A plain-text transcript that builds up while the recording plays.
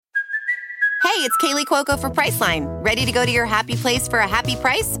Hey, it's Kaylee Cuoco for Priceline. Ready to go to your happy place for a happy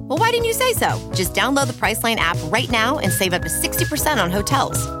price? Well, why didn't you say so? Just download the Priceline app right now and save up to 60% on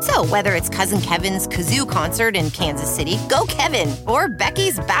hotels. So whether it's Cousin Kevin's Kazoo Concert in Kansas City, go Kevin, or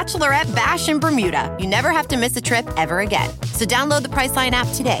Becky's Bachelorette Bash in Bermuda, you never have to miss a trip ever again. So download the Priceline app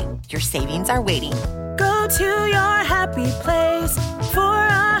today. Your savings are waiting. Go to your happy place for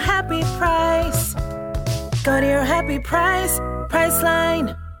a happy price. Go to your happy price,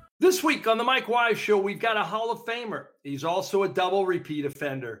 Priceline. This week on the Mike Wise Show, we've got a Hall of Famer. He's also a double repeat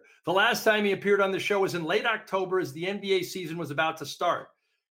offender. The last time he appeared on the show was in late October as the NBA season was about to start.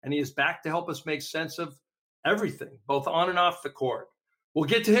 And he is back to help us make sense of everything, both on and off the court. We'll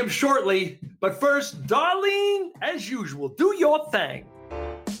get to him shortly. But first, Darlene, as usual, do your thing.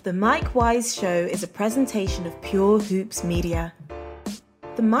 The Mike Wise Show is a presentation of Pure Hoops Media.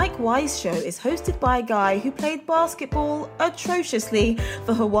 The Mike Wise Show is hosted by a guy who played basketball atrociously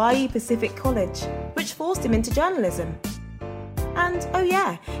for Hawaii Pacific College, which forced him into journalism. And, oh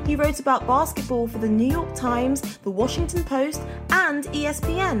yeah, he wrote about basketball for the New York Times, the Washington Post, and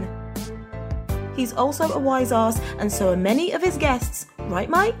ESPN. He's also a wise ass, and so are many of his guests. Right,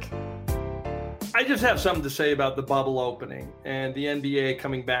 Mike? I just have something to say about the bubble opening and the NBA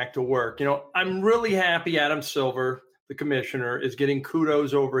coming back to work. You know, I'm really happy Adam Silver, the commissioner, is getting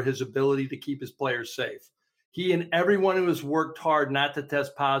kudos over his ability to keep his players safe. He and everyone who has worked hard not to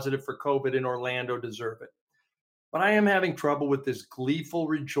test positive for COVID in Orlando deserve it. But I am having trouble with this gleeful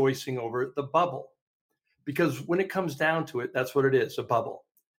rejoicing over the bubble. Because when it comes down to it, that's what it is, a bubble.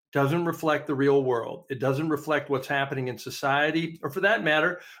 It doesn't reflect the real world. It doesn't reflect what's happening in society, or for that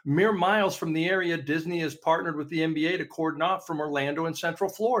matter, mere miles from the area Disney has partnered with the NBA to cordon off from Orlando and Central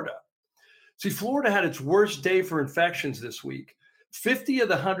Florida. See, Florida had its worst day for infections this week. 50 of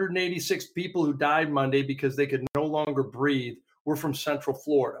the 186 people who died Monday because they could no longer breathe were from Central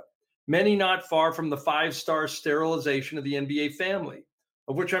Florida, many not far from the five-star sterilization of the NBA family,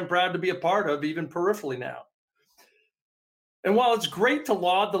 of which I'm proud to be a part of, even peripherally now. And while it's great to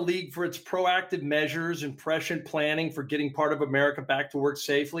laud the league for its proactive measures and prescient planning for getting part of America back to work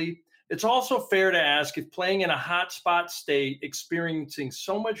safely, it's also fair to ask if playing in a hotspot state experiencing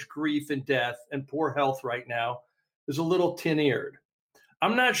so much grief and death and poor health right now is a little tin-eared.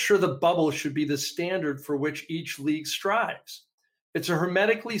 I'm not sure the bubble should be the standard for which each league strives. It's a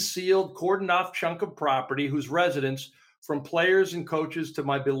hermetically sealed, cordoned-off chunk of property whose residents, from players and coaches to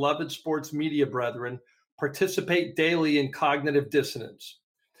my beloved sports media brethren, participate daily in cognitive dissonance.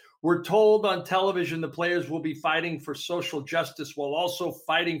 We're told on television the players will be fighting for social justice while also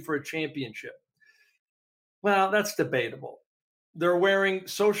fighting for a championship. Well, that's debatable. They're wearing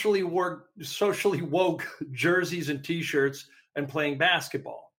socially woke jerseys and T-shirts and playing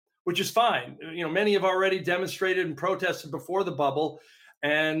basketball, which is fine. You know, many have already demonstrated and protested before the bubble,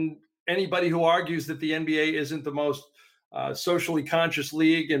 and anybody who argues that the NBA isn't the most socially conscious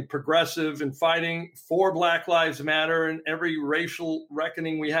league and progressive and fighting for Black Lives Matter and every racial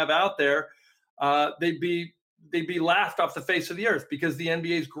reckoning we have out there, they'd be laughed off the face of the earth because the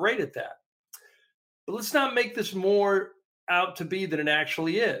NBA is great at that. But let's not make this more out to be than it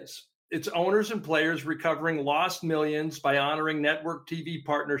actually is. It's owners and players recovering lost millions by honoring network TV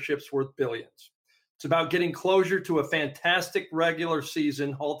partnerships worth billions. It's about getting closure to a fantastic regular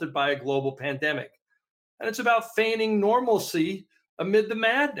season halted by a global pandemic. And it's about feigning normalcy amid the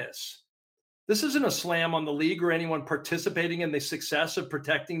madness. This isn't a slam on the league or anyone participating in the success of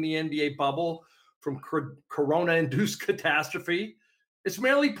protecting the NBA bubble from corona-induced catastrophe. It's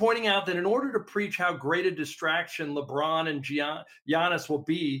merely pointing out that in order to preach how great a distraction LeBron and Giannis will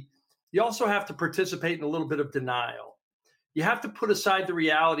be, you also have to participate in a little bit of denial. You have to put aside the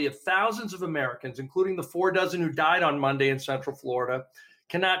reality of thousands of Americans, including the 4 dozen who died on Monday in Central Florida,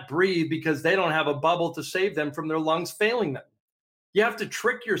 cannot breathe because they don't have a bubble to save them from their lungs failing them. You have to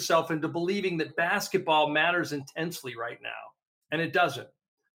trick yourself into believing that basketball matters intensely right now, and it doesn't.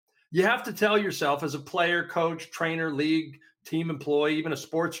 You have to tell yourself as a player, coach, trainer, league, team employee, even a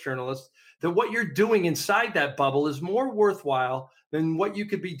sports journalist, that what you're doing inside that bubble is more worthwhile than what you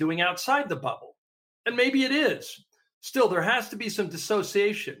could be doing outside the bubble. And maybe it is. Still, there has to be some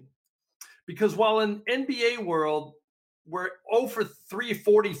dissociation. Because while in NBA world, where 0 for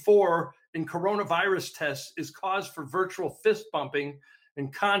 344 in coronavirus tests is cause for virtual fist bumping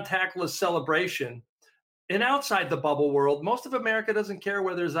and contactless celebration, in outside the bubble world, most of America doesn't care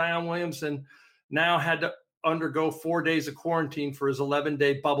whether Zion Williamson now had to undergo 4 days of quarantine for his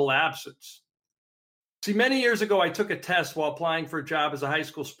 11-day bubble absence. See, many years ago, I took a test while applying for a job as a high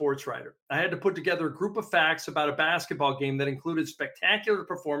school sports writer. I had to put together a group of facts about a basketball game that included spectacular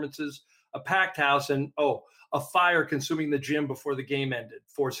performances a packed house, and a fire consuming the gym before the game ended,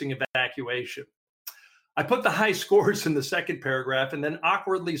 forcing evacuation. I put the high scores in the second paragraph and then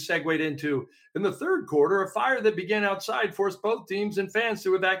awkwardly segued into, in the third quarter, a fire that began outside forced both teams and fans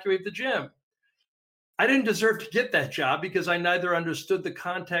to evacuate the gym. I didn't deserve to get that job because I neither understood the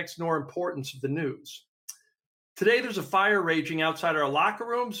context nor importance of the news. Today, there's a fire raging outside our locker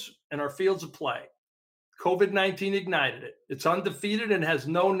rooms and our fields of play. COVID-19 ignited it. It's undefeated and has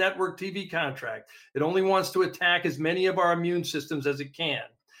no network TV contract. It only wants to attack as many of our immune systems as it can.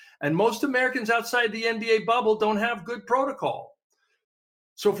 And most Americans outside the NBA bubble don't have good protocol.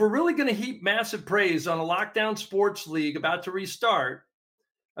 So if we're really going to heap massive praise on a lockdown sports league about to restart,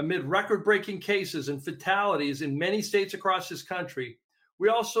 amid record-breaking cases and fatalities in many states across this country, we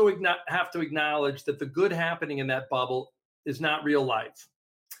also have to acknowledge that the good happening in that bubble is not real life.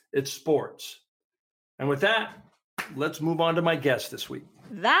 It's sports. And with that, let's move on to my guest this week.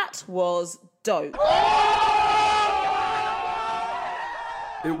 That was dope.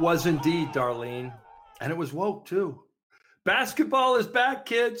 It was indeed, Darlene. And it was woke, too. Basketball is back,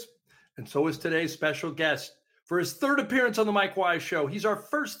 kids. And so is today's special guest. For his third appearance on the Mike Wise Show, he's our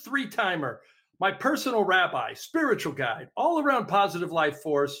first three-timer, my personal rabbi, spiritual guide, all-around positive life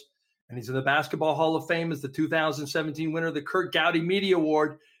force. And he's in the Basketball Hall of Fame as the 2017 winner of the Kurt Gowdy Media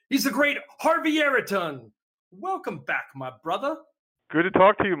Award. He's the great Harvey Araton. Welcome back, my brother. Good to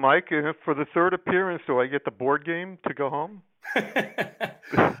talk to you, Mike. And for the third appearance, do I get the board game to go home?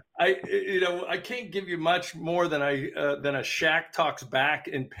 I can't give you much more than a Shaq Talks Back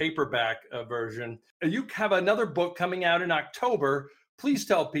in paperback version. You have another book coming out in October. Please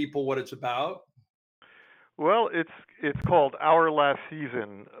tell people what it's about. Well, it's called Our Last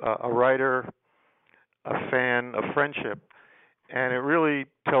Season, a writer, a fan, a friendship. And it really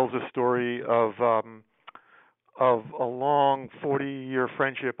tells a story of a long 40-year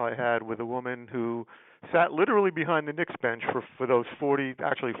friendship I had with a woman who sat literally behind the Knicks bench for those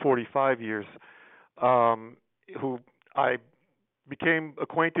 45 years, who I became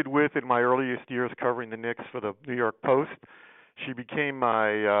acquainted with in my earliest years covering the Knicks for the New York Post. She became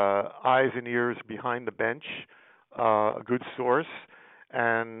my eyes and ears behind the bench, a good source,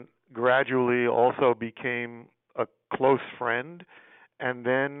 and gradually also became a close friend, and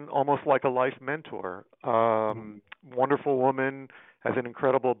then almost like a life mentor. Wonderful woman, has an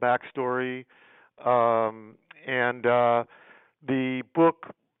incredible backstory, and the book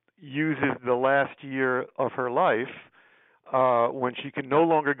uses the last year of her life when she can no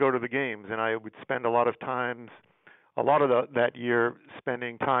longer go to the games, and I would spend a lot of that year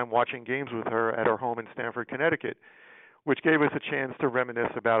spending time watching games with her at her home in Stamford, Connecticut, which gave us a chance to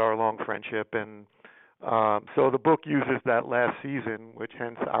reminisce about our long friendship. And so the book uses that last season, which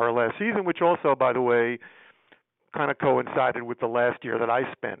hence Our Last Season, which also, by the way, kind of coincided with the last year that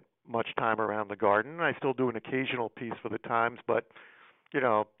I spent much time around the Garden. I still do an occasional piece for the Times, but,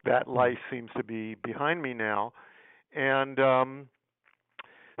 that life seems to be behind me now. And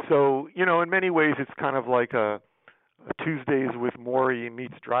so, in many ways, it's kind of like a Tuesdays with Maury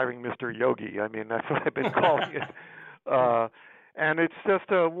meets Driving Mr. Yogi. I mean, that's what I've been calling it. And it's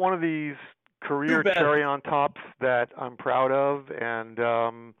just one of these career cherry on tops that I'm proud of, and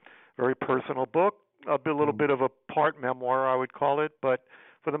very personal book. A little bit of a part memoir, I would call it, but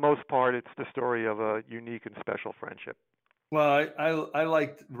for the most part, it's the story of a unique and special friendship. Well, I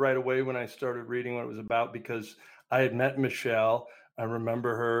liked right away when I started reading what it was about, because I had met Michelle. I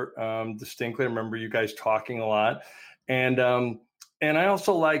remember her distinctly. I remember you guys talking a lot. And I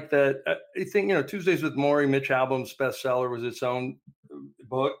also like that. I think, Tuesdays with Maury, Mitch Albom's bestseller, was its own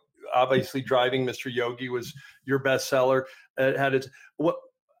book. Obviously, Driving Mr. Yogi was your bestseller. It had what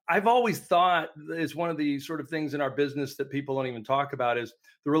I've always thought is one of the sort of things in our business that people don't even talk about is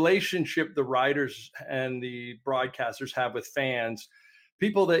the relationship the writers and the broadcasters have with fans.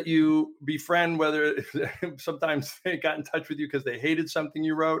 People that you befriend, whether sometimes they got in touch with you because they hated something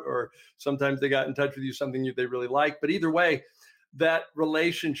you wrote, or sometimes they got in touch with you something they really liked. But either way, that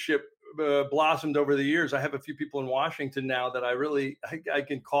relationship blossomed over the years. I have a few people in Washington now that I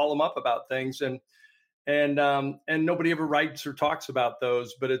can call them up about things, and nobody ever writes or talks about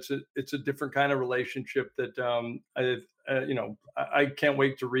those. But it's a different kind of relationship that I can't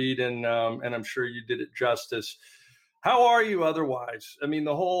wait to read, and I'm sure you did it justice. How are you otherwise? I mean,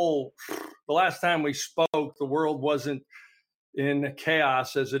 the last time we spoke, the world wasn't in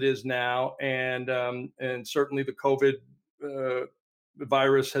chaos as it is now. And certainly the COVID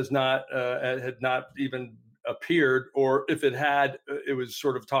virus had not even appeared, or if it had, it was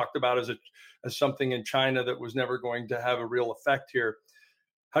sort of talked about as something in China that was never going to have a real effect here.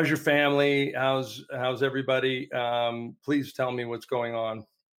 How's your family? How's everybody? Please tell me what's going on.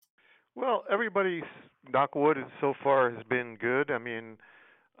 Well, everybody's knock wood so far has been good. I mean,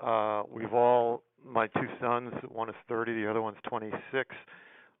 my two sons, one is 30, the other one's 26.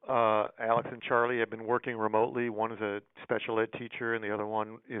 Alex and Charlie have been working remotely. One is a special ed teacher, and the other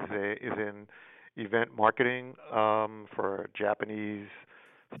one is in event marketing for a Japanese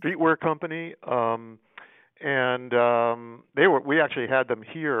streetwear company. We actually had them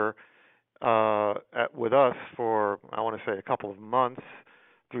here with us for, I want to say, a couple of months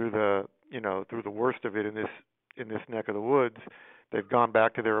through the worst of it in this neck of the woods. They've gone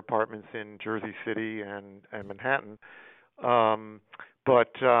back to their apartments in Jersey City and Manhattan. My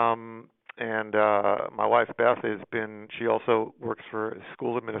wife Beth she also works for a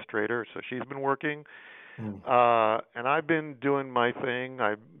school administrator, so she's been working. And I've been doing my thing.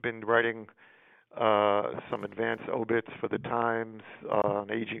 I've been writing some advanced obits for the Times on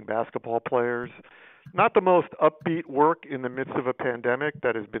aging basketball players. Not the most upbeat work in the midst of a pandemic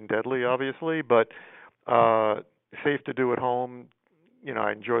that has been deadly, obviously, but safe to do at home.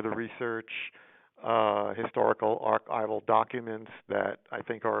 I enjoy the research, historical archival documents that I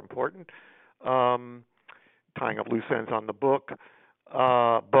think are important, tying up loose ends on the book.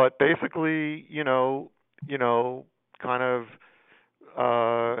 But basically, kind of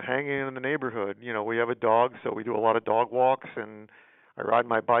hanging in the neighborhood. We have a dog, so we do a lot of dog walks, and I ride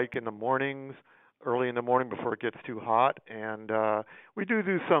my bike in the mornings, early in the morning before it gets too hot, and we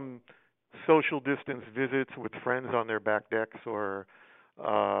do some social distance visits with friends on their back decks, or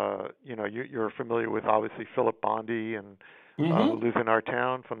you're familiar with obviously Philip Bondi, and who lives in our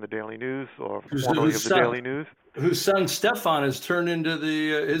town from the Daily News, or formerly of the Daily News. Whose son Stefan has turned into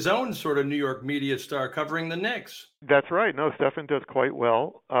his own sort of New York media star, covering the Knicks. That's right. No, Stefan does quite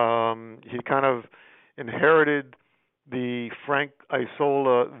well. He kind of inherited the Frank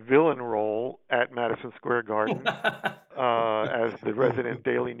Isola villain role at Madison Square Garden as the resident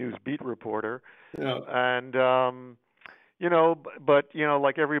Daily News beat reporter. Yeah. And but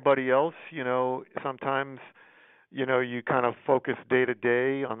like everybody else, sometimes you kind of focus day to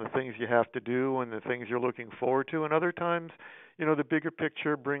day on the things you have to do and the things you're looking forward to, and other times, the bigger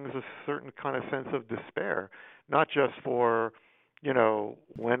picture brings a certain kind of sense of despair, not just for,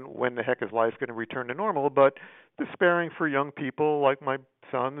 when the heck is life going to return to normal, but despairing for young people like my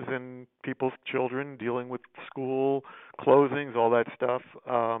sons and people's children dealing with school closings, all that stuff.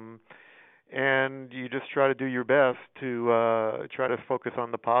 And you just try to do your best to try to focus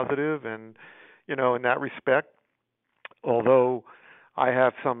on the positive, and, in that respect, although I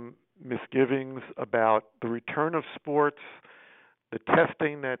have some misgivings about the return of sports, the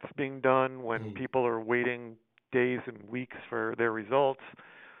testing that's being done when people are waiting days and weeks for their results.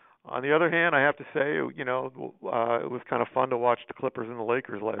 On the other hand, I have to say, it was kind of fun to watch the Clippers and the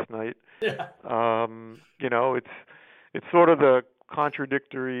Lakers last night. Yeah. It's sort of the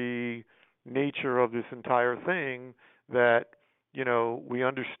contradictory nature of this entire thing that, we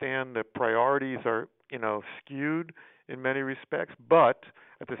understand that priorities are, skewed in many respects, but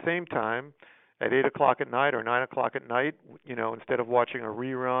at the same time, at 8 o'clock at night or 9 o'clock at night, instead of watching a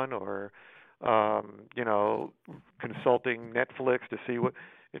rerun or, consulting Netflix to see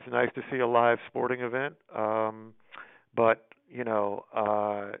it's nice to see a live sporting event. But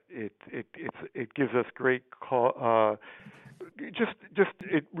it gives us great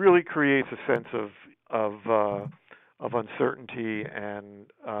it really creates a sense of uncertainty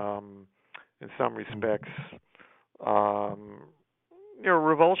and in some respects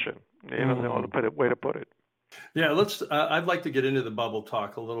revulsion. The way to put it. Yeah, I'd like to get into the bubble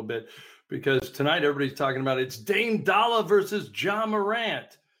talk a little bit, because tonight everybody's talking about it's Dame Dalla versus Ja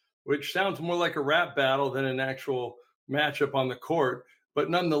Morant, which sounds more like a rap battle than an actual matchup on the court. But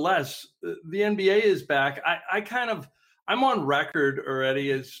nonetheless, the NBA is back. I'm on record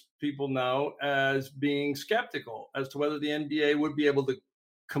already, as people know, as being skeptical as to whether the NBA would be able to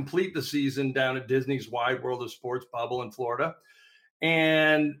complete the season down at Disney's Wide World of Sports bubble in Florida.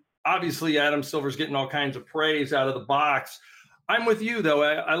 And obviously, Adam Silver's getting all kinds of praise out of the box. I'm with you, though.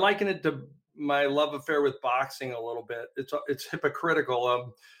 I liken it to my love affair with boxing a little bit. It's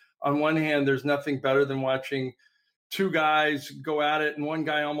hypocritical. On one hand, there's nothing better than watching two guys go at it and one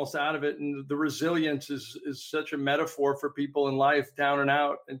guy almost out of it. And the resilience is such a metaphor for people in life, down and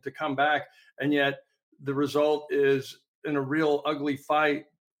out, and to come back. And yet the result is, in a real ugly fight,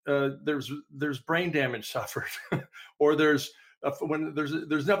 there's brain damage suffered, or there's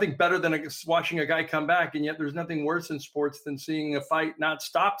nothing better than watching a guy come back, and yet there's nothing worse in sports than seeing a fight not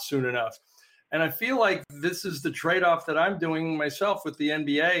stopped soon enough. And I feel like this is the trade-off that I'm doing myself with the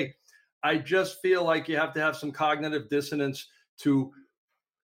NBA. I just feel like you have to have some cognitive dissonance to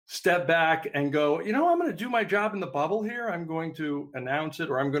step back and go, I'm going to do my job in the bubble here. I'm going to announce it,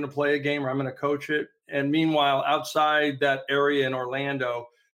 or I'm going to play a game, or I'm going to coach it. And meanwhile, outside that area in Orlando,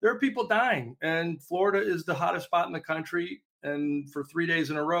 there are people dying. And Florida is the hottest spot in the country. And for 3 days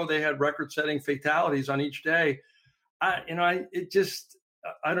in a row, they had record-setting fatalities on each day. I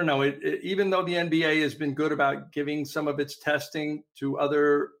don't know. Even though the NBA has been good about giving some of its testing to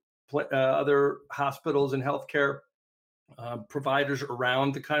other hospitals and healthcare providers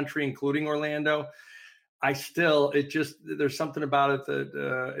around the country, including Orlando, there's something about it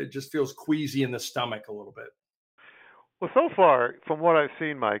that it just feels queasy in the stomach a little bit. Well, so far, from what I've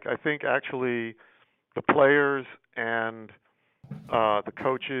seen, Mike, I think actually the players and the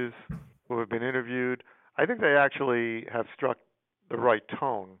coaches who have been interviewed, I think they actually have struck the right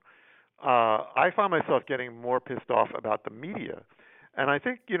tone. I find myself getting more pissed off about the media, and I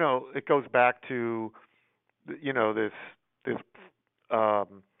think it goes back to this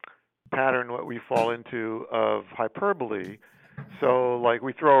pattern what we fall into of hyperbole. So like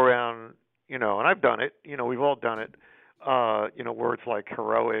we throw around, and I've done it. We've all done it. Words like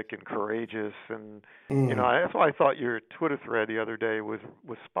heroic and courageous, and that's why I thought your Twitter thread the other day was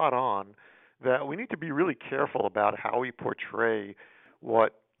spot on. That we need to be really careful about how we portray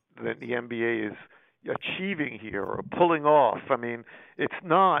what the NBA is achieving here or pulling off. I mean, it's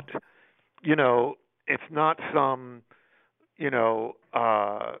not, it's not some,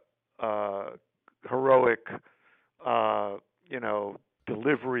 heroic,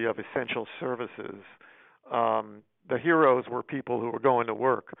 delivery of essential services. The heroes were people who were going to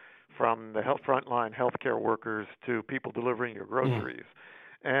work, from the frontline healthcare workers to people delivering your groceries.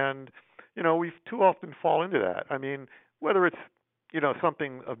 And, we've too often fall into that. I mean, whether it's,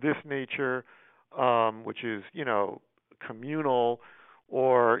 something of this nature, which is, communal,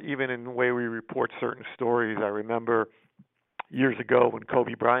 or even in the way we report certain stories. I remember years ago when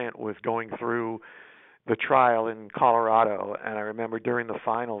Kobe Bryant was going through the trial in Colorado, and I remember during the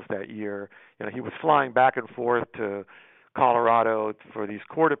finals that year, he was flying back and forth to Colorado for these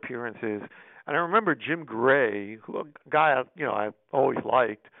court appearances. And I remember Jim Gray, a guy I always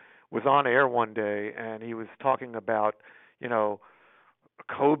liked, was on air one day, and he was talking about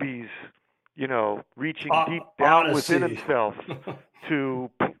Kobe's reaching deep down within himself to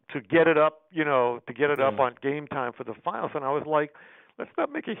get it up on game time for the finals. And I was like, let's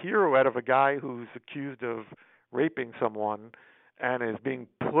not make a hero out of a guy who's accused of raping someone and is being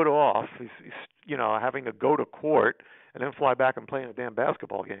put off. He's having to go to court and then fly back and play in a damn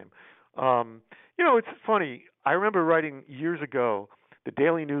basketball game. It's funny. I remember writing years ago, the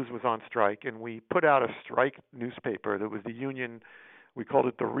Daily News was on strike, and we put out a strike newspaper that was the union. We called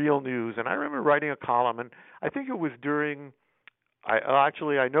it The Real News. And I remember writing a column, and I think it was during, I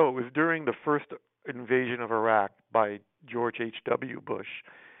know it was during the first invasion of Iraq by George H.W. Bush.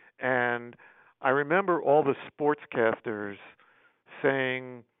 And I remember all the sportscasters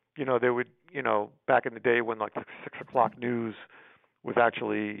saying, they would, back in the day when like the 6 o'clock news was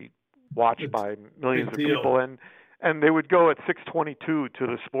actually watched by millions of people, and they would go at 6:22 to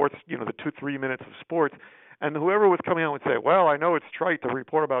the sports, the 2-3 minutes of sports, and whoever was coming out would say, well, I know it's trite to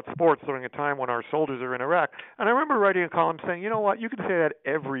report about sports during a time when our soldiers are in Iraq. And I remember writing a column saying, you know what, you can say that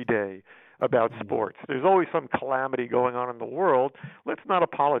every day about sports. There's always some calamity going on in the world. Let's not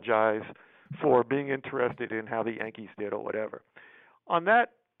apologize for being interested in how the Yankees did or whatever. On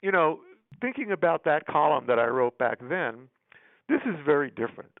that, thinking about that column that I wrote back then, this is very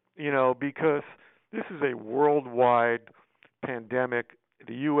different, because this is a worldwide pandemic.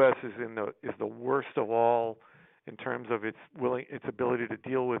 The U.S. is the worst of all in terms of its ability to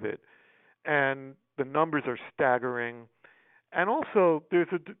deal with it, and the numbers are staggering. And also,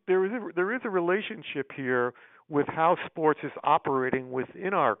 there is a relationship here with how sports is operating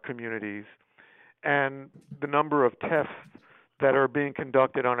within our communities, and the number of tests that are being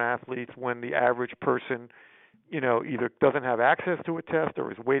conducted on athletes when the average person, either doesn't have access to a test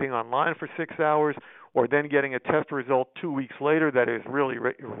or is waiting online for 6 hours, or then getting a test result 2 weeks later that is really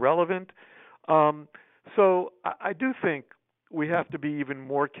irrelevant. So I do think we have to be even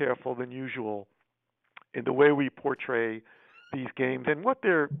more careful than usual in the way we portray these games and what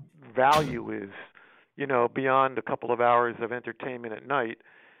their value is, beyond a couple of hours of entertainment at night.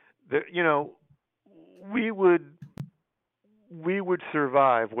 We would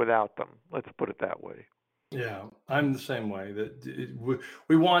survive without them. Let's put it that way. Yeah, I'm the same way.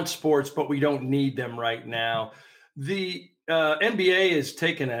 We want sports, but we don't need them right now. The NBA has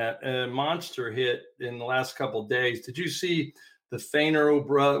taken a monster hit in the last couple of days. Did you see the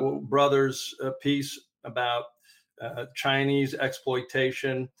Faino brothers piece about Chinese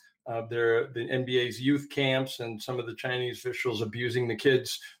exploitation the NBA's youth camps and some of the Chinese officials abusing the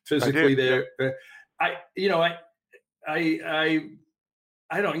kids physically there. Yep. I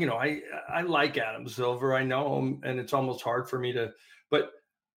don't, I like Adam Silver. I know him, and it's almost hard for me to, but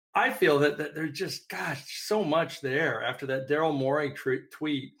I feel that there's just, gosh, so much there after that Daryl Morey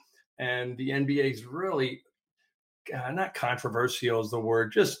tweet, and the NBA's really, not controversial is the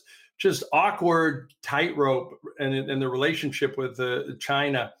word, just awkward tightrope, and the relationship with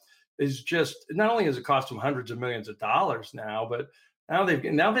China is just, not only has it cost them hundreds of millions of dollars now, but now they've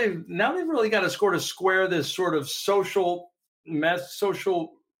really got to sort of square this sort of social message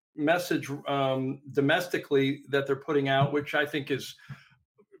domestically that they're putting out, which I think is,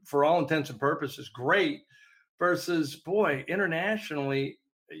 for all intents and purposes, great, versus, boy, internationally,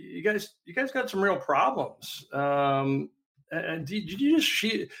 you guys got some real problems. And do you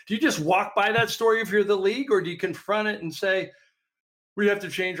just walk by that story if you're the league, or do you confront it and say, we have to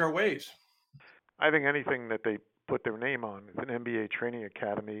change our ways? I think anything that they put their name on, an NBA training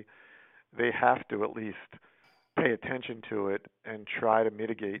academy, they have to at least pay attention to it and try to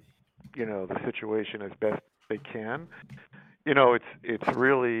mitigate, the situation as best they can. It's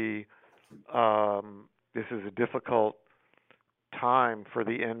really, this is a difficult time for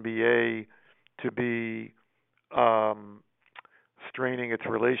the NBA to be straining its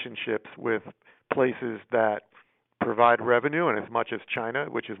relationships with places that provide revenue, and as much as China,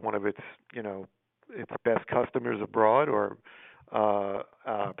 which is one of its best customers abroad, or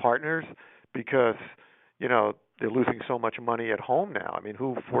partners, because they're losing so much money at home now. I mean,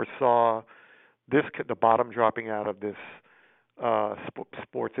 who foresaw the bottom dropping out of this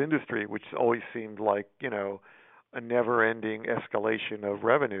sports industry, which always seemed like a never-ending escalation of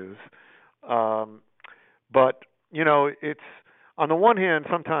revenues. But it's, on the one hand,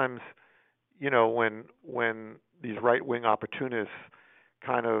 sometimes when these right-wing opportunists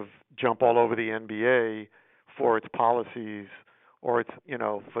kind of jump all over the NBA for its policies, or its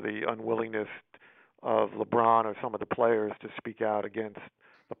for the unwillingness of LeBron or some of the players to speak out against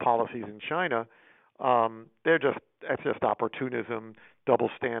the policies in China, that's just opportunism, double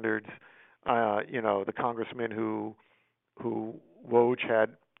standards. The congressman who Woj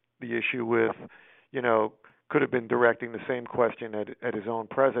had the issue with, could have been directing the same question at his own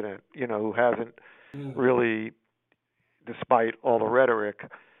president, who hasn't really, despite all the rhetoric,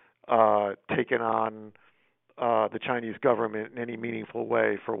 taken on the Chinese government in any meaningful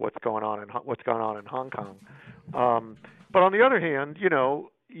way for what's going on in Hong Kong. But on the other hand,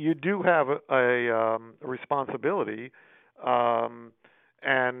 you do have a responsibility,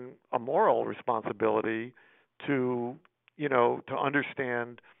 and a moral responsibility to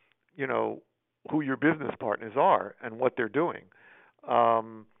understand, who your business partners are and what they're doing.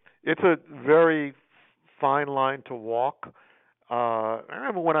 It's a very fine line to walk. I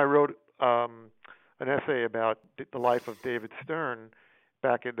remember when I wrote an essay about the life of David Stern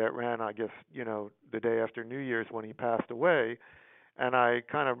that ran, I guess, the day after New Year's when he passed away. And I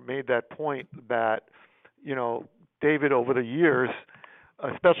kind of made that point that, David, over the years,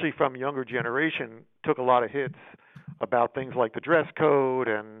 especially from younger generation, took a lot of hits about things like the dress code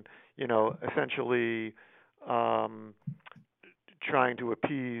and, essentially trying to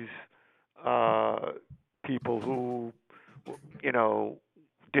appease people who,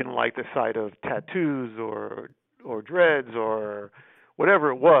 didn't like the sight of tattoos or dreads or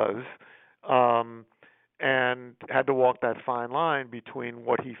whatever it was, and had to walk that fine line between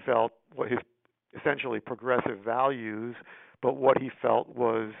what he felt, what his essentially progressive values, but what he felt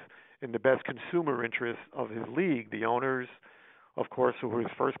was in the best consumer interest of his league, the owners, of course, who were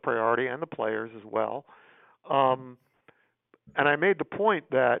his first priority, and the players as well. And I made the point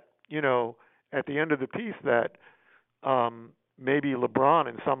that, at the end of the piece, that maybe LeBron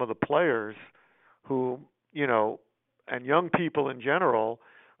and some of the players who, and young people in general,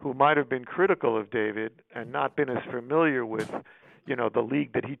 who might have been critical of David and not been as familiar with, the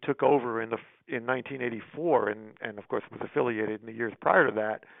league that he took over in 1984 and of course was affiliated in the years prior to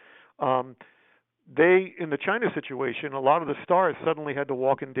that. They, in the China situation, a lot of the stars suddenly had to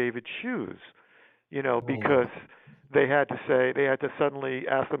walk in David's shoes, because they had to suddenly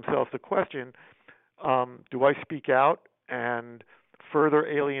ask themselves the question, do I speak out and further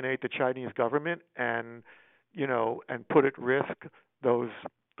alienate the Chinese government and put at risk those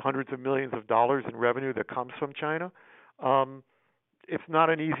hundreds of millions of dollars in revenue that comes from China? It's not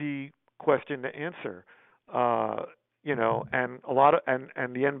an easy question to answer. And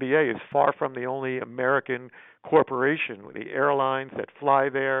the NBA is far from the only American corporation. The airlines that fly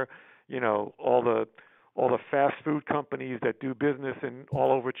there, all the fast food companies that do business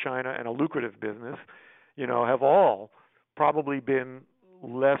all over China, and a lucrative business, have all probably been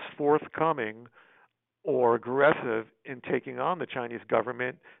less forthcoming or aggressive in taking on the Chinese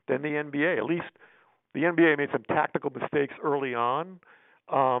government than the NBA. At least the NBA made some tactical mistakes early on,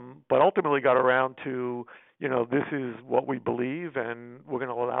 but ultimately got around to, this is what we believe, and we're going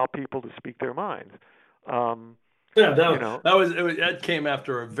to allow people to speak their minds. Yeah, that came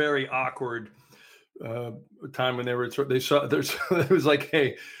after a very awkward time when they saw it was like,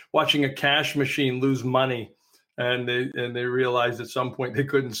 hey, watching a cash machine lose money, and they realized at some point they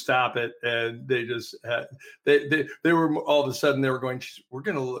couldn't stop it, and they just had, they were all of a sudden they were going, we're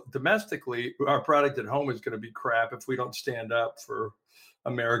going to domestically, our product at home is going to be crap if we don't stand up for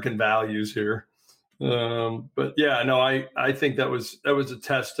American values here. But yeah, no, I think that was a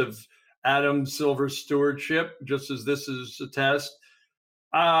test of Adam Silver's stewardship, just as this is a test.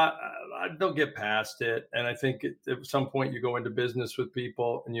 They'll get past it, and I think at some point you go into business with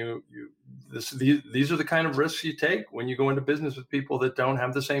people, and these are the kind of risks you take when you go into business with people that don't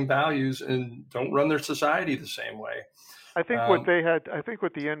have the same values and don't run their society the same way. I think what they had, I think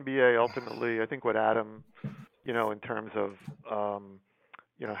what the NBA ultimately, I think what Adam, in terms of,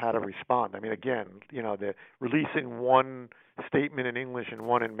 how to respond. I mean, again, the releasing one statement in English and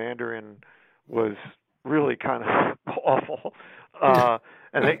one in Mandarin was really kind of awful.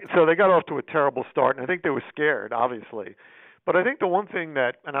 And so they got off to a terrible start, and I think they were scared, obviously. But I think the one thing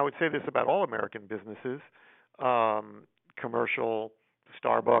that, and I would say this about all American businesses, commercial,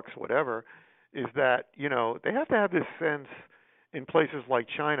 Starbucks, whatever, is that, they have to have this sense in places like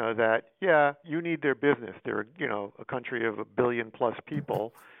China that, yeah, you need their business. They're, a country of 1 billion plus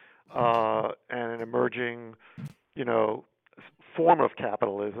people, and an emerging, form of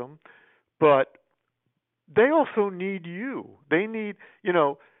capitalism. But they also need you. They need,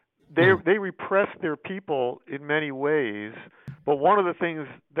 they repress their people in many ways. But one of the things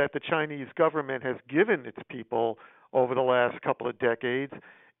that the Chinese government has given its people over the last couple of decades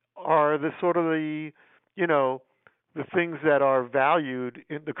are the sort of the things that are valued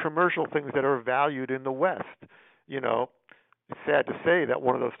in the commercial things that are valued in the West. It's sad to say that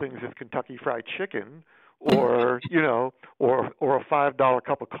one of those things is Kentucky Fried Chicken, or or a $5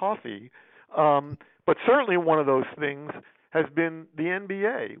 cup of coffee. But certainly one of those things has been the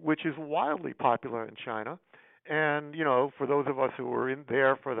NBA, which is wildly popular in China. And, for those of us who were in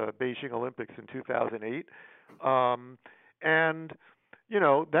there for the Beijing Olympics in 2008,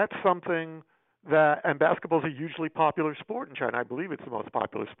 that's something that, and basketball is a hugely popular sport in China. I believe it's the most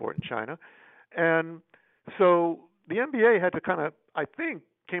popular sport in China. And so the NBA had to kind of, I think,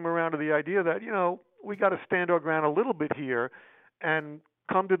 came around to the idea that, we got to stand our ground a little bit here and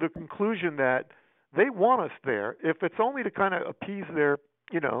come to the conclusion that they want us there, if it's only to kind of appease their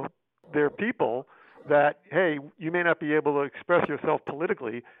people, that, hey, you may not be able to express yourself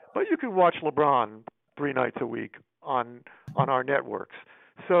politically, but you can watch LeBron 3 nights a week on our networks.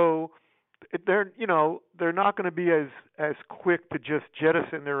 So they're not going to be as quick to just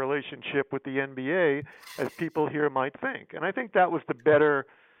jettison their relationship with the NBA as people here might think. And I think that was the better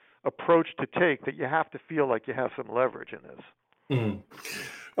approach to take, that you have to feel like you have some leverage in this.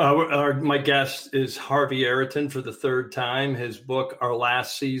 My guest is Harvey Araton for the third time. His book, Our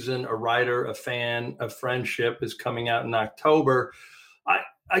Last Season, A Writer, a Fan, a Friendship, is coming out in October.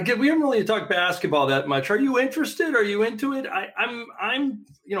 We haven't really talked basketball that much. Are you interested? Are you into it? I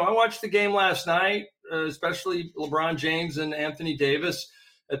watched the game last night, especially LeBron James and Anthony Davis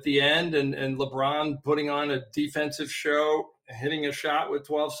at the end, and LeBron putting on a defensive show, hitting a shot with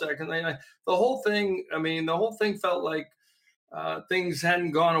 12 seconds. The whole thing felt like things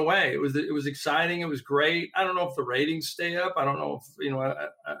hadn't gone away. It was exciting. It was great. I don't know if the ratings stay up. I don't know if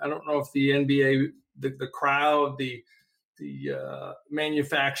I don't know if the NBA, the crowd, the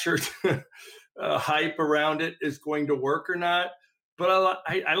manufactured hype around it is going to work or not. But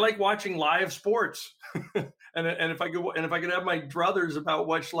I like watching live sports, and if I could have my druthers about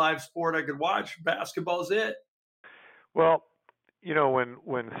which live sport I could watch, basketball is it. Well,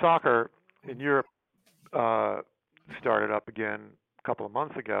 when soccer in Europe started up again a couple of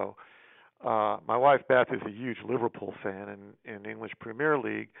months ago, my wife Beth is a huge Liverpool fan in English Premier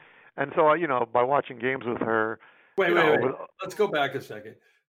League, and so by watching games with her. Wait. Let's go back a second.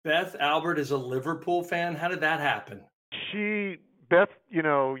 Beth Albert is a Liverpool fan. How did that happen? Beth,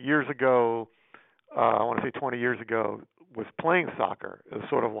 years ago, I want to say 20 years ago, was playing soccer. It was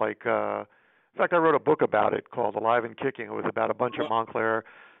sort of like, in fact, I wrote a book about it called Alive and Kicking. It was about a bunch of Montclair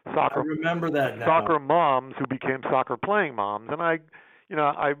soccer. I remember that now. Soccer moms who became soccer playing moms. And I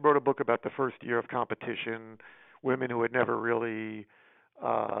wrote a book about the first year of competition, women who had never really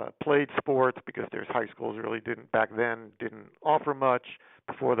played sports because their high schools really didn't offer much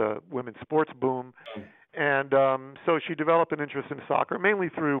before the women's sports boom. And so she developed an interest in soccer, mainly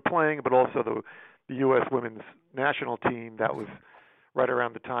through playing, but also the U.S. women's national team that was right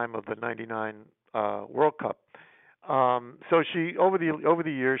around the time of the '99 World Cup. So she over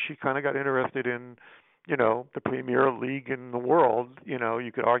the years she kind of got interested in, the premier league in the world.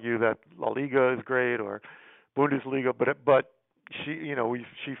 You could argue that La Liga is great or Bundesliga, but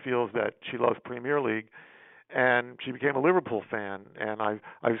she feels that she loves Premier League, and she became a Liverpool fan. And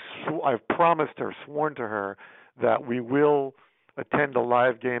I've promised her, sworn to her, that we will attend a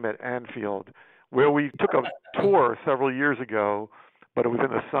live game at Anfield, where we took a tour several years ago, but it was in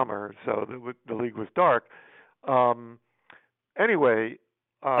the summer, so the league was dark. Anyway,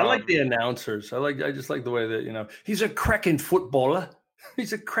 I like the announcers. I just like the way that he's a cracking footballer.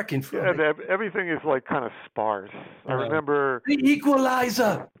 He's a cracking footballer. Yeah, everything is like kind of sparse. I remember the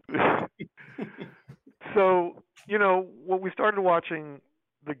equalizer. So when we started watching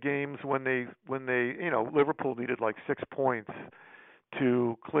the games when they Liverpool needed like 6 points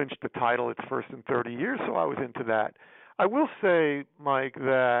to clinch the title its first in 30 years, so I was into that. I will say, Mike,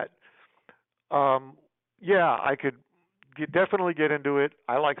 that I could definitely get into it.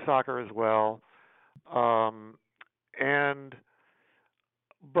 I like soccer as well,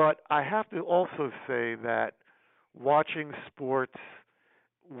 but I have to also say that watching sports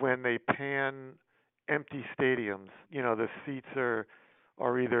when they pan empty stadiums, the seats are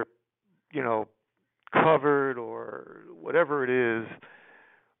either covered or whatever it is,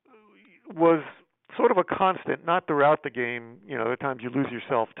 was sort of a constant. Not throughout the game, there are times you lose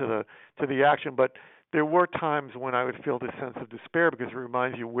yourself to the action, but there were times when I would feel this sense of despair because it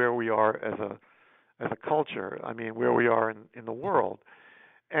reminds you where we are as a culture. I mean, where we are in the world.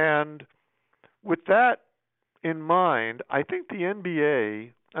 And with that in mind, I think the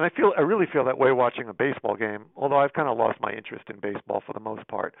NBA, and I really feel that way watching a baseball game, although I've kind of lost my interest in baseball for the most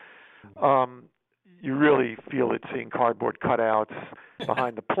part. You really feel it seeing cardboard cutouts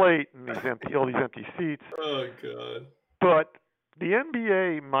behind the plate and all these empty seats. Oh, God. But the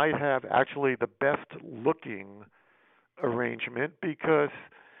NBA might have actually the best looking arrangement because,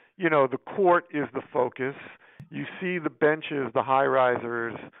 the court is the focus. You see the benches, the high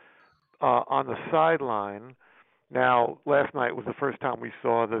risers on the sideline. Now, last night was the first time we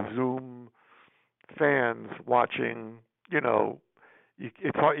saw the Zoom fans watching.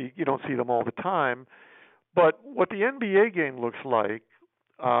 It's hard, you don't see them all the time. But what the NBA game looks like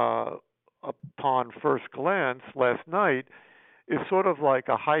upon first glance last night is sort of like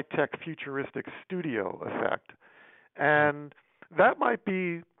a high-tech futuristic studio effect. And that might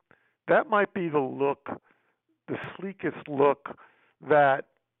be the look, the sleekest look that,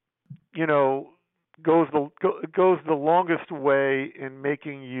 goes the longest way in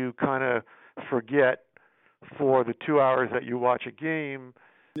making you kind of forget for the 2 hours that you watch a game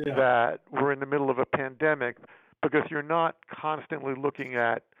that we're in the middle of a pandemic, because you're not constantly looking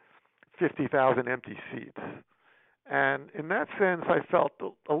at 50,000 empty seats. And in that sense, I felt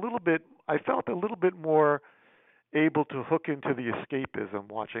a little bit more able to hook into the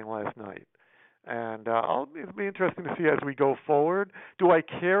escapism watching last night. And it'll be interesting to see as we go forward. Do I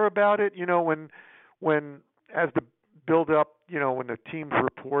care about it? When as the build up, when the teams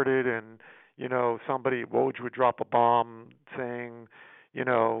reported and somebody, Woj would drop a bomb saying,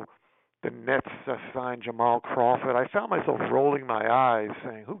 the Nets signed Jamal Crawford, I found myself rolling my eyes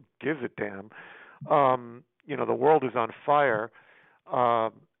saying, who gives a damn? The world is on fire.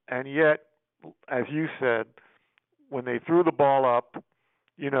 And yet, as you said, when they threw the ball up,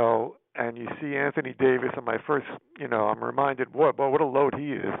 and you see Anthony Davis, and my first, I'm reminded, what a load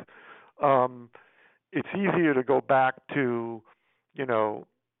he is. It's easier to go back to,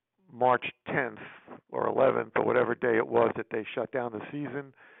 March 10th or 11th or whatever day it was that they shut down the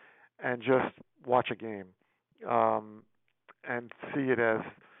season and just watch a game and see it as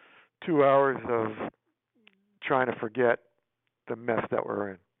 2 hours of trying to forget the mess that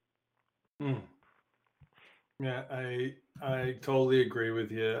we're in. Yeah, I totally agree with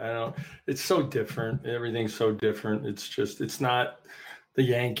you. It's so different. Everything's so different. It's not the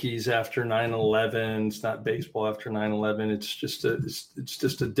Yankees after 9/11. It's not baseball after 9/11. It's just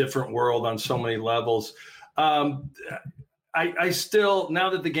a different world on so many levels. I still, now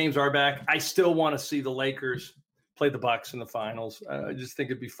that the games are back, I still want to see the Lakers play the Bucks in the finals. I just think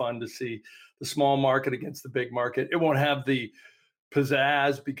it'd be fun to see the small market against the big market. It won't have the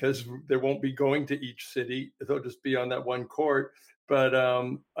pizzazz because they won't be going to each city. They'll just be on that one court. But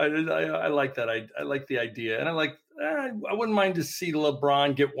I like that. I like the idea, and I wouldn't mind to see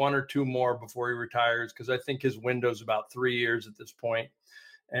LeBron get one or two more before he retires, because I think his window's about 3 years at this point.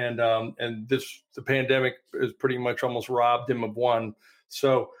 And the pandemic has pretty much almost robbed him of one.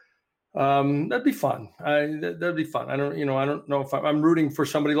 So That'd be fun. That'd be fun. I don't know if I'm rooting for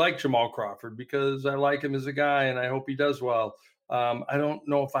somebody like Jamal Crawford because I like him as a guy and I hope he does well. I don't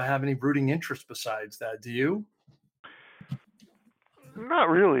know if I have any rooting interest besides that. Do you? Not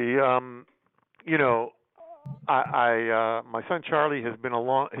really. You know, my son Charlie has been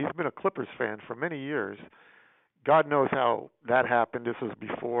he's been a Clippers fan for many years. God knows how that happened. This was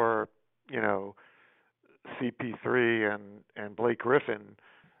before, you know, CP3 and Blake Griffin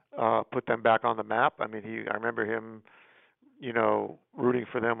put them back on the map. I mean, I remember him, you know, rooting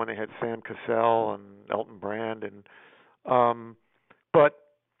for them when they had Sam Cassell and Elton Brand um but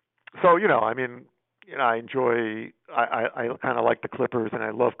so, you know, I mean, you know, I kind of like the Clippers and I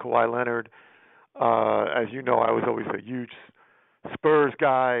love Kawhi Leonard. As you know, I was always a huge Spurs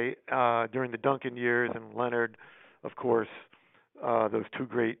guy during the Duncan years, and Leonard, of course, those two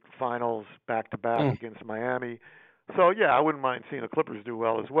great finals back to back against Miami. So yeah, I wouldn't mind seeing the Clippers do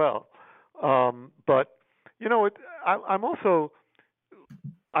well as well. But you know, I'm also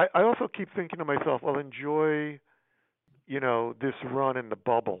I also keep thinking to myself, well, enjoy, you know, this run in the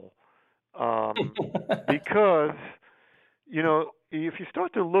bubble, because you know, if you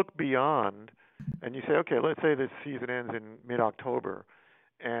start to look beyond and you say, okay, let's say this season ends in mid-October,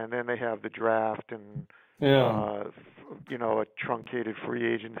 and then they have the draft and Yeah. you know, a truncated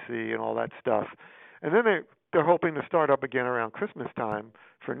free agency and all that stuff, and then they're hoping to start up again around Christmas time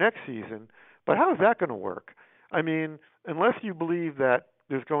for next season. But how is that going to work? I mean, unless you believe that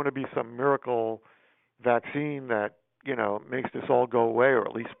there's going to be some miracle vaccine that, you know, makes this all go away, or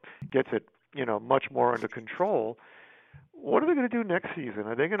at least gets it, you know, much more under control, what are they going to do next season?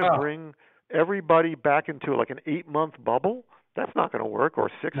 Are they going to bring everybody back into like an 8-month bubble? That's not going to work. Or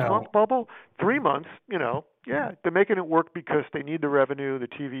a 6-month bubble? 3 months, you know, yeah, they're making it work because they need the revenue, the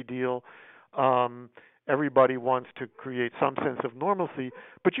TV deal. Everybody wants to create some sense of normalcy,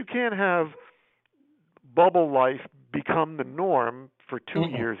 but you can't have bubble life become the norm for 2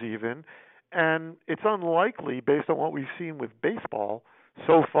 years even. And it's unlikely, based on what we've seen with baseball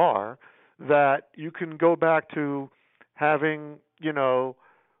so far, that you can go back to having, you know,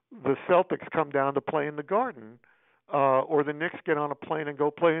 the Celtics come down to play in the Garden, or the Knicks get on a plane and go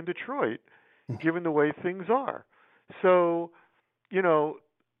play in Detroit, given the way things are. So, you know,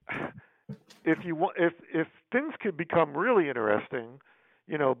 if things could become really interesting,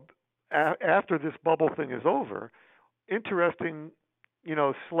 you know, after this bubble thing is over, interesting, you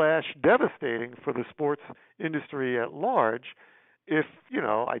know, / devastating for the sports industry at large. If, you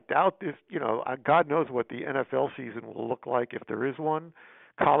know, I doubt this, you know, God knows what the NFL season will look like if there is one.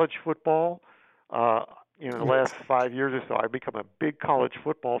 College football, you know, the last 5 years or so, I've become a big college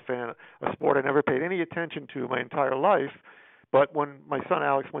football fan, a sport I never paid any attention to my entire life. But when my son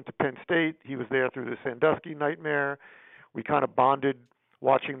Alex went to Penn State, he was there through the Sandusky nightmare. We kind of bonded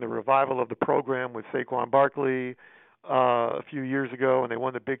watching the revival of the program with Saquon Barkley a few years ago, and they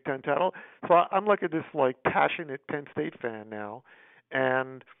won the Big Ten title. So I'm like this like passionate Penn State fan now,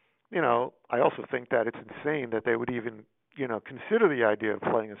 and you know, I also think that it's insane that they would even, you know, consider the idea of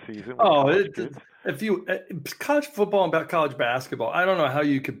playing a season with college kids. If you college football and about college basketball, I don't know how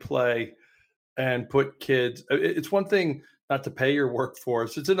you could play and put kids. It's one thing not to pay your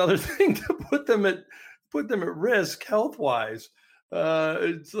workforce; it's another thing to put them at risk health wise.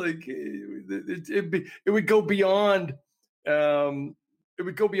 It's like it would go beyond it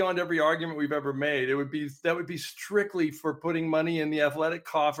would go beyond every argument we've ever made. That would be strictly for putting money in the athletic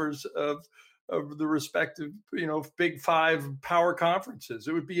coffers of the respective, you know, Big Five power conferences.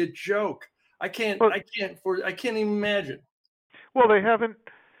 It would be a joke. I can't even imagine. Well, they haven't,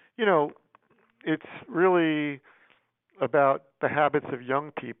 you know, it's really about the habits of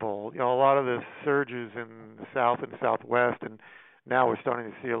young people. You know, a lot of the surges in the South and Southwest, and now we're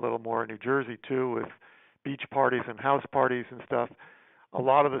starting to see a little more in New Jersey too, with beach parties and house parties and stuff. A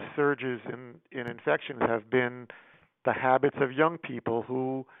lot of the surges in infections have been the habits of young people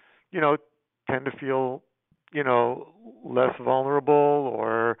who, you know, tend to feel, you know, less vulnerable,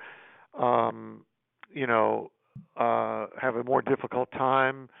 or, you know, have a more difficult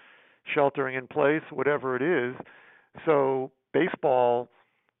time sheltering in place, whatever it is. So baseball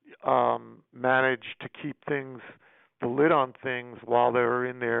managed to keep the lid on things while they were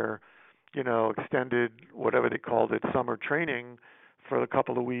in their, you know, extended, whatever they called it, summer training for a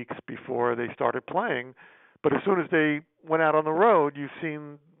couple of weeks before they started playing. But as soon as they went out on the road, you've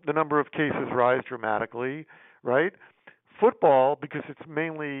seen the number of cases rise dramatically, right? Football, because it's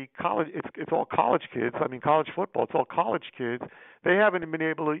mainly college, it's all college kids. I mean, college football, it's all college kids. They haven't been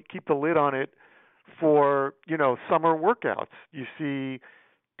able to keep the lid on it for, you know, summer workouts. You see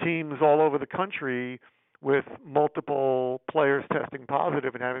teams all over the country with multiple players testing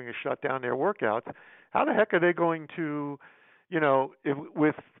positive and having to shut down their workouts, how the heck are they going to,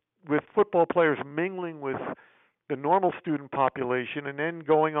 with football players mingling with the normal student population and then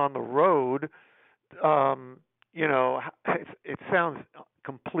going on the road? It sounds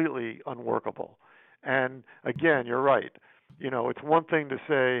completely unworkable. And again, you're right. It's one thing to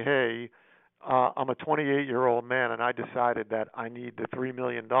say, hey, I'm a 28-year-old man and I decided that I need the $3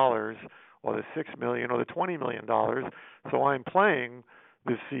 million or the $6 million or the $20 million, so I'm playing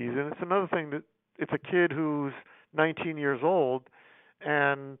this season. It's another thing that it's a kid who's 19 years old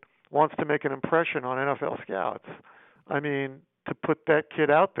and wants to make an impression on NFL scouts. I mean, to put that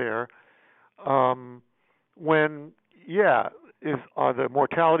kid out there, are the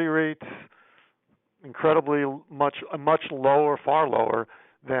mortality rates incredibly much lower, far lower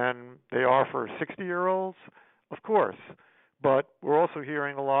than they are for 60-year-olds? Of course. But we're also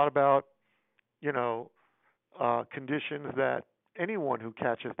hearing a lot about, conditions that anyone who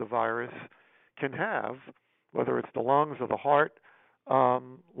catches the virus can have, whether it's the lungs or the heart,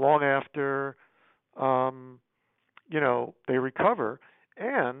 long after, they recover.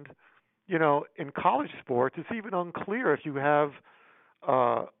 And, in college sports, it's even unclear if you have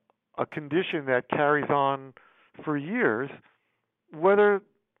a condition that carries on for years, whether,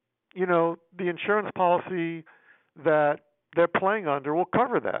 the insurance policy that they're playing under will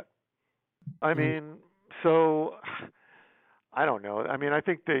cover that. I mean, so I don't know. I mean, I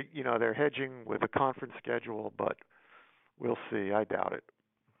think they're hedging with a conference schedule, but we'll see. I doubt it.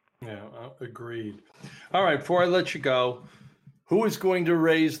 Yeah, agreed. All right, before I let you go, who is going to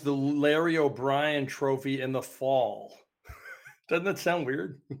raise the Larry O'Brien trophy in the fall? Doesn't that sound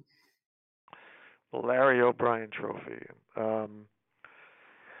weird? The Larry O'Brien trophy.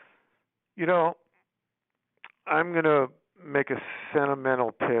 I'm going to make a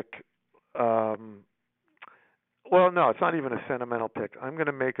sentimental pick. Well, no, it's not even a sentimental pick. I'm going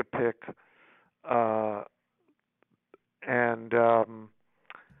to make a pick, and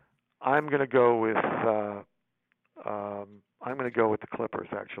I'm going to go with the Clippers,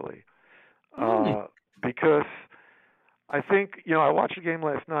 actually, because I think I watched the game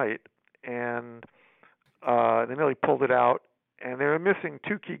last night, and they nearly pulled it out, and they were missing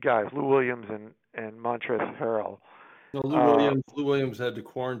two key guys, Lou Williams and Montrezl Harrell. No, Lou Williams had to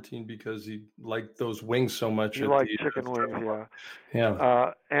quarantine because he liked those wings so much. He liked chicken wings,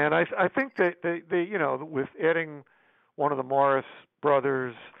 yeah. And I think that they with adding one of the Morris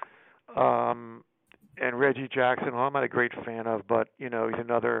brothers and Reggie Jackson, who I'm not a great fan of, but he's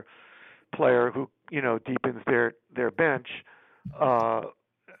another player who deepens their bench.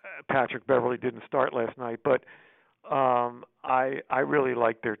 Patrick Beverly didn't start last night, but I really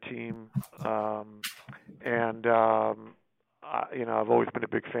like their team, and I've always been a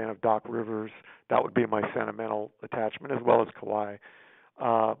big fan of Doc Rivers. That would be my sentimental attachment, as well as Kawhi.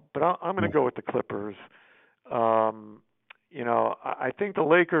 But I'm going to go with the Clippers. I think the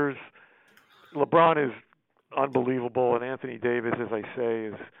Lakers. LeBron is unbelievable, and Anthony Davis, as I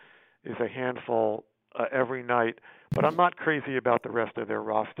say, is a handful every night. But I'm not crazy about the rest of their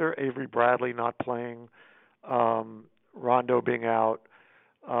roster. Avery Bradley not playing, Rondo being out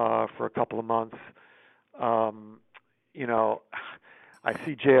for a couple of months. I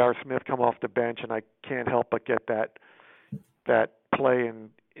see J.R. Smith come off the bench, and I can't help but get that play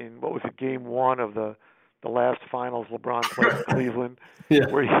in what was it, Game 1 of the last finals LeBron played in Cleveland,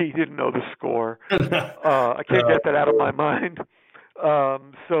 where he didn't know the score. I can't get that out of my mind.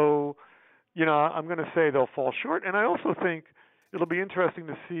 So, I'm going to say they'll fall short. And I also think it'll be interesting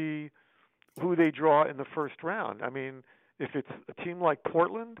to see who they draw in the first round. I mean, if it's a team like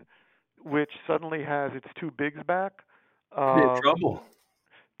Portland, which suddenly has its two bigs back, trouble.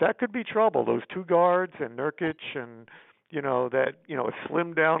 That could be trouble. Those two guards and Nurkic and, a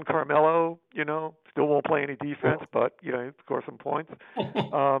slimmed down Carmelo, still won't play any defense, but, score some points.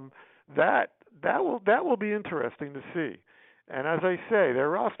 That will be interesting to see. And as I say, their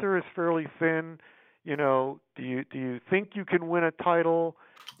roster is fairly thin. Do you think you can win a title?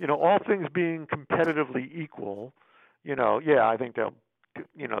 All things being competitively equal, I think they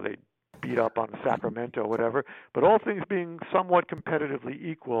beat up on Sacramento or whatever. But all things being somewhat competitively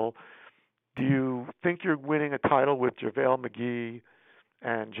equal, do you think you're winning a title with JaVale McGee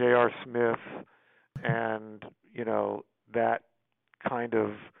and J.R. Smith and, that kind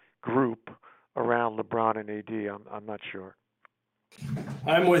of group around LeBron and AD? I'm not sure.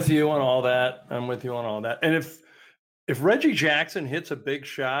 I'm with you on all that. And if Reggie Jackson hits a big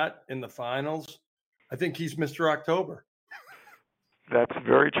shot in the finals, I think he's Mr. October. That's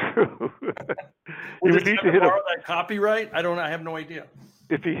very true. Would would need to hit borrow that copyright? I have no idea.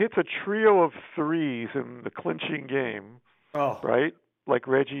 If he hits a trio of threes in the clinching game, right, like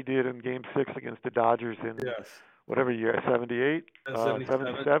Reggie did in Game 6 against the Dodgers in whatever year, 78,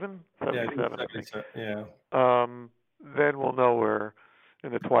 77, I think. Yeah. Then we'll know we're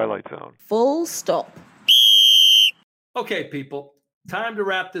in the Twilight Zone. Full stop. Okay, people. Time to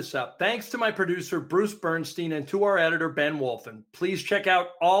wrap this up. Thanks to my producer, Bruce Bernstein, and to our editor, Ben Wolfen. Please check out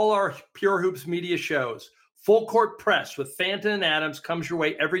all our Pure Hoops media shows. Full Court Press with Fanton and Adams comes your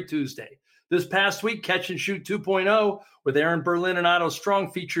way every Tuesday. This past week, Catch and Shoot 2.0 with Aaron Berlin and Otto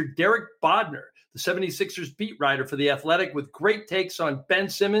Strong featured Derek Bodner, the 76ers beat writer for The Athletic, with great takes on Ben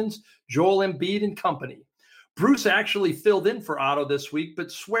Simmons, Joel Embiid, and company. Bruce actually filled in for Otto this week,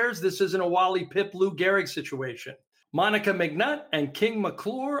 but swears this isn't a Wally Pip Lou Gehrig situation. Monica McNutt and King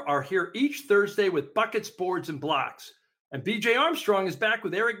McClure are here each Thursday with buckets, boards, and blocks. And BJ Armstrong is back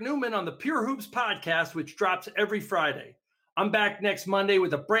with Eric Newman on the Pure Hoops podcast, which drops every Friday. I'm back next Monday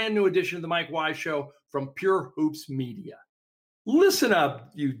with a brand new edition of the Mike Wise Show from Pure Hoops Media. Listen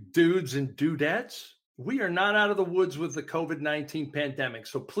up, you dudes and dudettes. We are not out of the woods with the COVID-19 pandemic,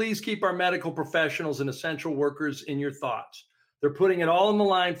 so please keep our medical professionals and essential workers in your thoughts. They're putting it all on the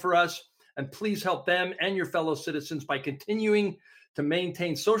line for us. And please help them and your fellow citizens by continuing to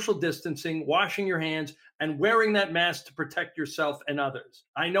maintain social distancing, washing your hands, and wearing that mask to protect yourself and others.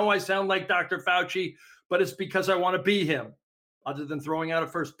 I know I sound like Dr. Fauci, but it's because I want to be him, other than throwing out a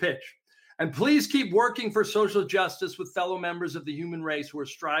first pitch. And please keep working for social justice with fellow members of the human race who are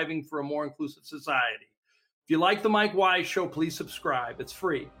striving for a more inclusive society. If you like the Mike Wise Show, please subscribe. It's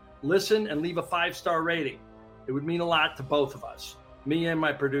free. Listen and leave a 5-star rating. It would mean a lot to both of us, me and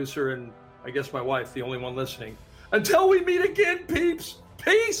my producer, and I guess my wife, the only one listening. Until we meet again, peeps.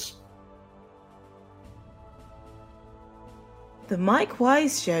 Peace. The Mike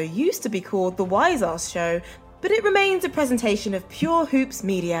Wise Show used to be called The Wise Ass Show, but it remains a presentation of Pure Hoops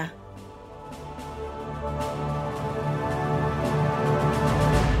Media.